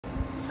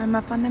So I'm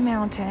up on the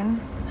mountain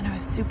and I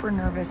was super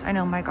nervous. I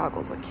know my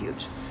goggles look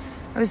huge.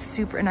 I was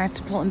super, and I have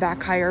to pull them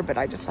back higher, but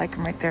I just like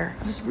them right there.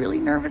 I was really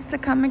nervous to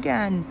come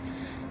again.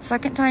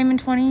 Second time in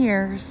 20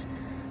 years,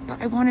 but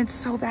I wanted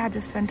so bad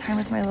to spend time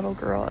with my little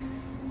girl.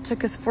 It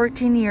took us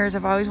 14 years.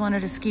 I've always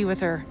wanted to ski with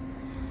her,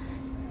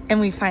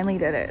 and we finally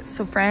did it.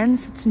 So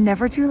friends, it's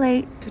never too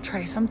late to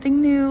try something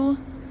new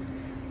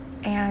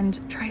and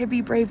try to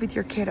be brave with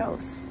your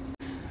kiddos.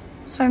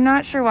 So I'm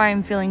not sure why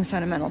I'm feeling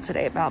sentimental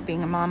today about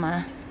being a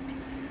mama,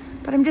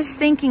 but I'm just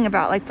thinking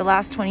about like the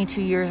last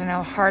 22 years and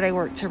how hard I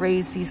worked to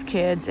raise these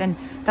kids. And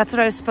that's what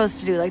I was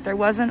supposed to do. Like there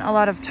wasn't a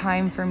lot of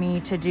time for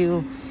me to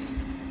do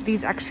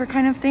these extra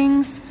kind of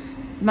things.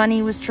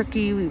 Money was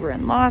tricky. We were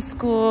in law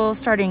school,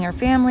 starting our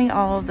family,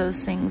 all of those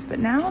things. But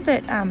now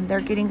that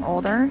they're getting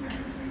older,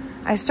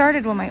 I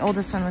started when my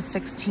oldest son was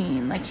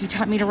 16. Like he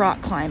taught me to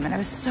rock climb, and I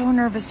was so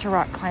nervous to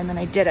rock climb, and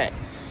I did it.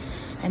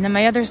 And then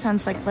my other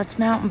son's like, let's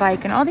mountain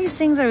bike, and all these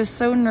things I was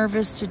so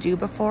nervous to do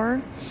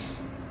before.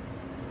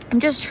 I'm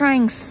just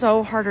trying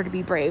so harder to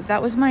be brave.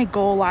 That was my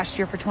goal last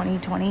year for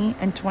 2020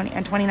 and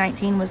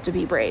 2019 was to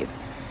be brave.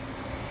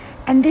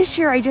 And this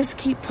year I just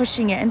keep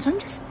pushing it. And so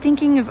I'm just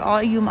thinking of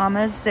all you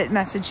mamas that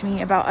message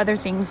me about other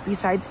things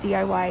besides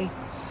DIY.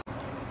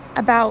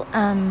 About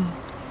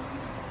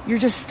you're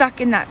just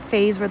stuck in that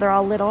phase where they're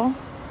all little.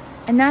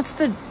 And that's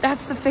the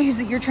phase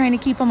that you're trying to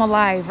keep them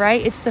alive, right?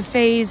 It's the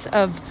phase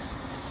of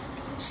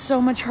so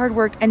much hard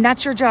work, and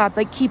that's your job.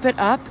 Like keep it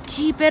up,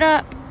 keep it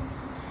up.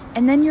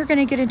 And then you're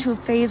gonna get into a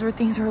phase where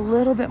things are a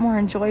little bit more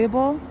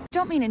enjoyable. I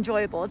don't mean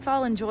enjoyable, it's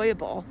all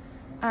enjoyable.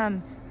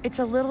 It's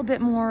a little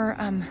bit more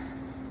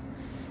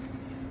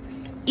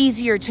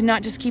easier to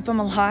not just keep them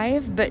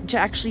alive, but to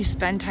actually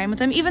spend time with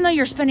them. Even though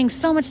you're spending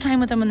so much time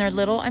with them when they're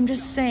little, I'm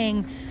just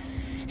saying,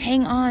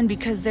 hang on,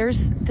 because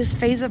there's this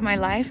phase of my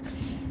life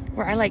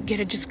where I like get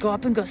to just go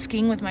up and go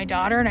skiing with my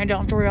daughter, and I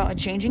don't have to worry about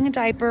changing a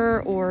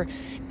diaper or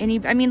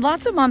I mean,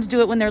 lots of moms do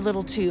it when they're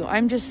little too.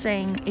 I'm just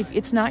saying, if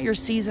it's not your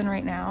season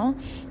right now,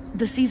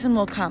 the season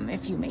will come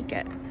if you make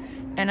it.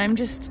 And I'm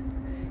just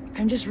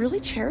really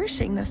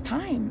cherishing this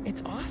time.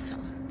 It's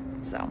awesome.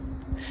 So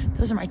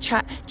those are my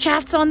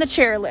chats on the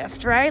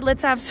chairlift, right?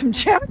 Let's have some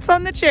chats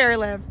on the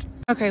chairlift.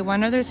 Okay,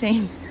 one other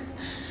thing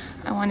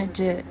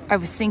I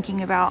was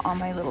thinking about on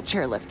my little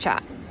chairlift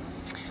chat.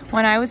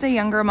 When I was a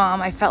younger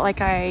mom, I felt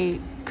like I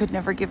could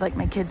never give like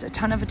my kids a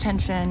ton of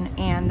attention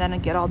and then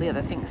get all the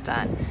other things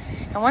done.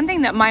 And one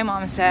thing that my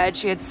mom said,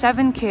 she had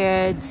 7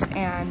 kids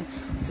and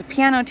was a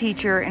piano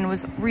teacher and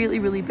was really,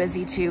 really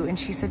busy too. And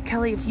she said,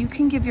 Kelly, if you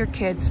can give your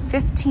kids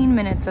 15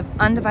 minutes of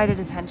undivided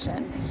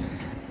attention,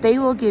 they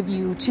will give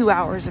you 2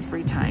 hours of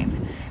free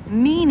time.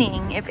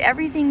 Meaning, if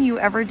everything you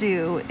ever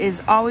do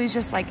is always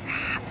just like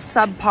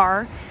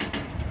subpar,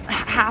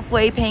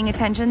 halfway paying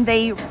attention,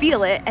 they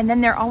feel it, and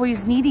then they're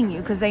always needing you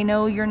because they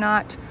know you're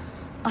not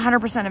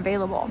 100%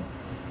 available.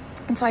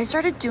 And so I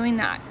started doing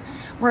that,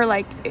 where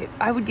like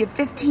I would give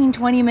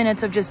 15-20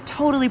 minutes of just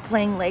totally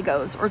playing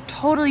Legos or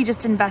totally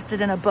just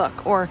invested in a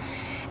book,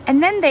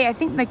 and then I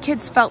think the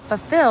kids felt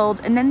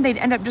fulfilled, and then they'd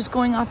end up just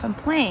going off and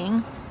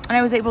playing, and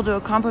I was able to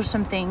accomplish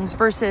some things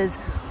versus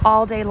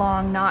all day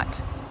long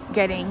not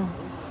getting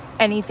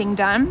anything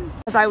done,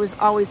 because I was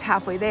always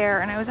halfway there.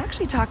 And I was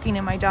actually talking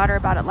to my daughter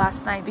about it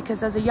last night,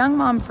 because as a young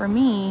mom, for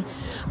me,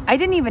 I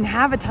didn't even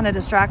have a ton of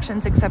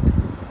distractions except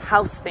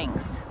house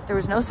things. There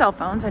was no cell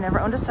phones. I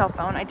never owned a cell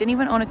phone. I didn't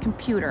even own a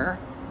computer.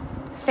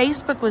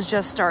 Facebook was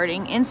just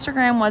starting.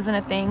 Instagram wasn't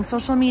a thing.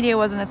 Social media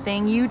wasn't a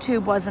thing.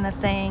 YouTube wasn't a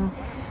thing.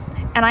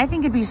 And I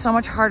think it'd be so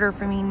much harder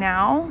for me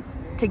now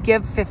to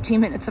give 15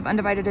 minutes of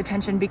undivided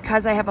attention,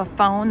 because I have a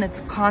phone that's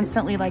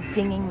constantly like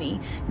dinging me,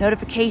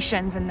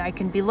 notifications, and I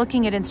can be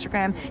looking at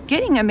Instagram,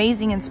 getting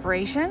amazing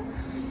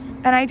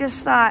inspiration. And I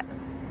just thought,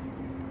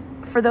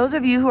 for those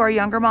of you who are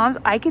younger moms,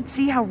 I could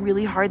see how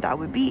really hard that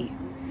would be.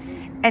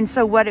 And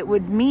so what it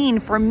would mean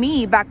for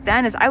me back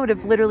then is I would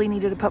have literally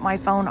needed to put my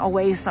phone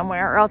away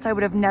somewhere, or else I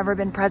would have never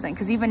been present.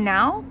 Because even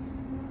now,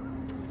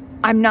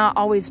 I'm not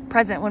always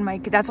present when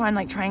that's why I'm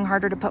like trying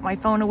harder to put my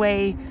phone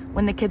away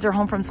when the kids are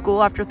home from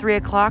school after 3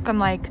 o'clock. I'm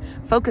like,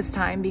 focus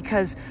time,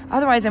 because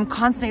otherwise I'm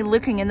constantly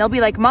looking and they'll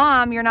be like,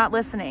 Mom, you're not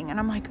listening. And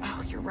I'm like,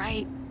 oh, you're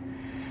right.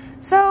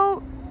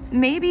 So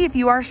maybe if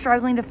you are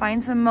struggling to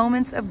find some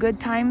moments of good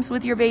times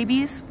with your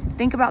babies,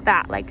 think about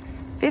that. Like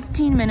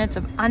 15 minutes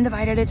of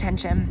undivided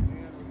attention,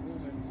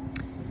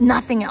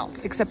 nothing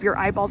else except your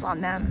eyeballs on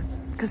them,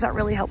 because that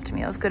really helped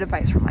me. That was good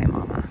advice from my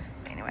mama.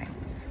 Anyway,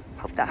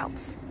 hope that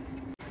helps.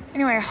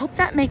 Anyway, I hope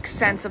that makes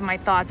sense of my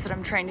thoughts that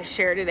I'm trying to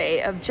share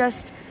today, of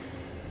just,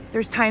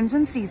 there's times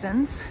and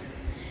seasons.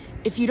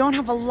 If you don't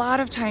have a lot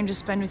of time to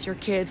spend with your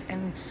kids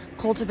and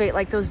cultivate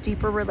like those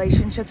deeper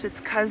relationships,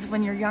 it's because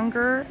when you're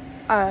younger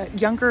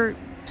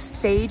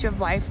stage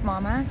of life,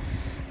 mama,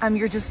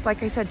 you're just,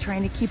 like I said,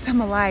 trying to keep them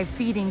alive,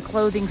 feeding,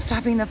 clothing,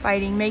 stopping the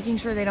fighting, making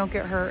sure they don't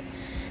get hurt.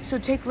 So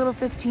take little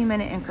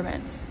 15-minute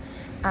increments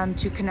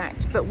to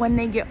connect. But when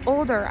they get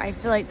older, I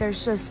feel like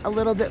there's just a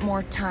little bit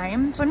more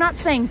time. So I'm not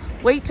saying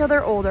wait till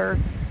they're older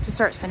to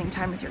start spending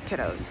time with your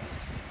kiddos.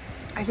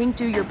 I think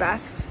do your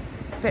best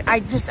But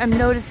I'm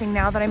noticing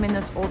now that I'm in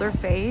this older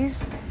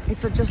phase,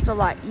 it's just a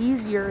lot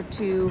easier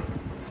to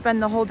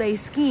spend the whole day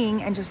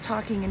skiing and just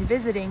talking and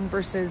visiting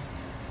versus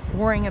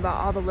worrying about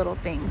all the little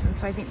things. And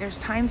so I think there's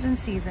times and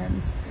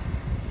seasons.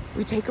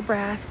 We take a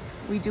breath,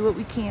 we do what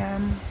we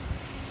can.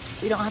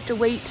 We don't have to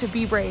wait to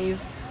be brave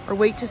or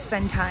wait to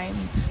spend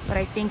time. But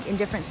I think in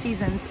different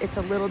seasons, it's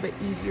a little bit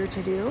easier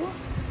to do.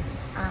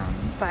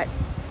 But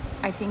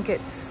I think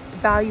it's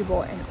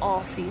valuable in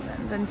all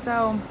seasons. And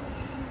so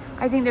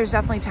I think there's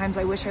definitely times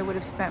I wish I would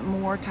have spent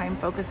more time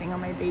focusing on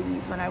my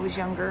babies when I was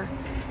younger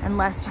and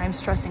less time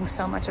stressing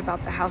so much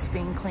about the house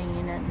being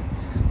clean.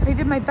 But I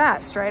did my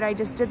best, right? I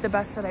just did the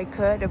best that I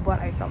could of what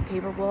I felt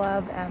capable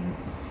of. And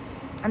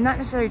I'm not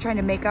necessarily trying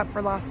to make up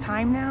for lost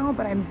time now,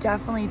 but I'm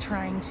definitely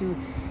trying to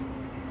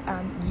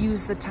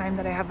use the time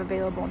that I have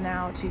available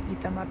now to eat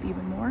them up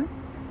even more.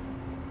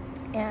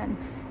 And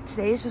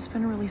today has just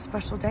been a really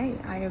special day.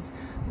 I have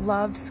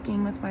loved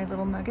skiing with my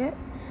little nugget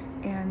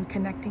and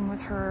connecting with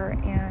her,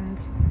 and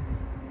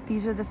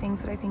these are the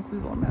things that I think we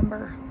will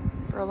remember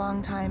for a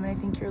long time. And I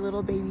think your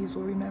little babies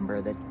will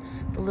remember that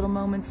the little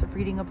moments of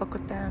reading a book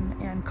with them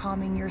and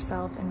calming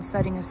yourself and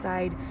setting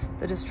aside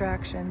the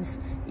distractions,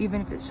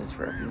 even if it's just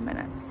for a few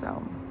minutes.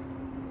 So,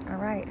 all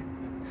right.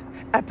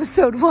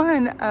 Episode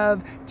 1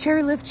 of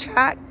Chairlift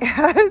Chat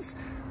has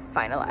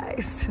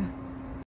finalized.